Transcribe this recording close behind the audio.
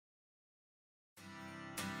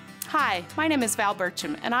Hi, my name is Val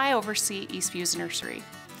Burcham and I oversee Eastview's Nursery.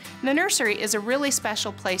 The nursery is a really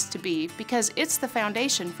special place to be because it's the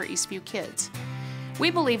foundation for Eastview kids.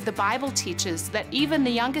 We believe the Bible teaches that even the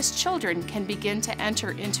youngest children can begin to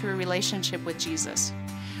enter into a relationship with Jesus.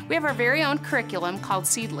 We have our very own curriculum called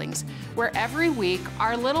Seedlings, where every week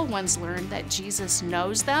our little ones learn that Jesus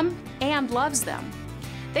knows them and loves them.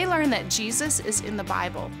 They learn that Jesus is in the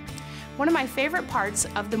Bible. One of my favorite parts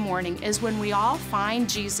of the morning is when we all find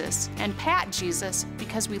Jesus and pat Jesus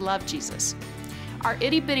because we love Jesus. Our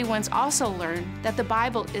itty-bitty ones also learn that the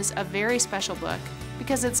Bible is a very special book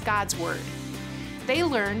because it's God's Word. They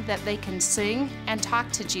learn that they can sing and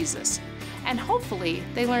talk to Jesus, and hopefully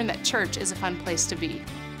they learn that church is a fun place to be.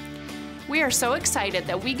 We are so excited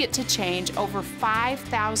that we get to change over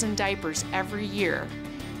 5,000 diapers every year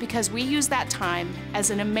because we use that time as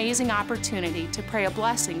an amazing opportunity to pray a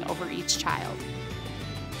blessing over each child.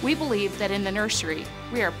 We believe that in the nursery,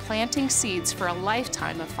 we are planting seeds for a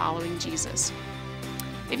lifetime of following Jesus.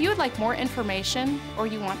 If you would like more information or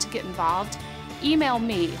you want to get involved, email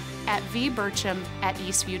me at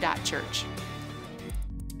vburcham@eastview.church.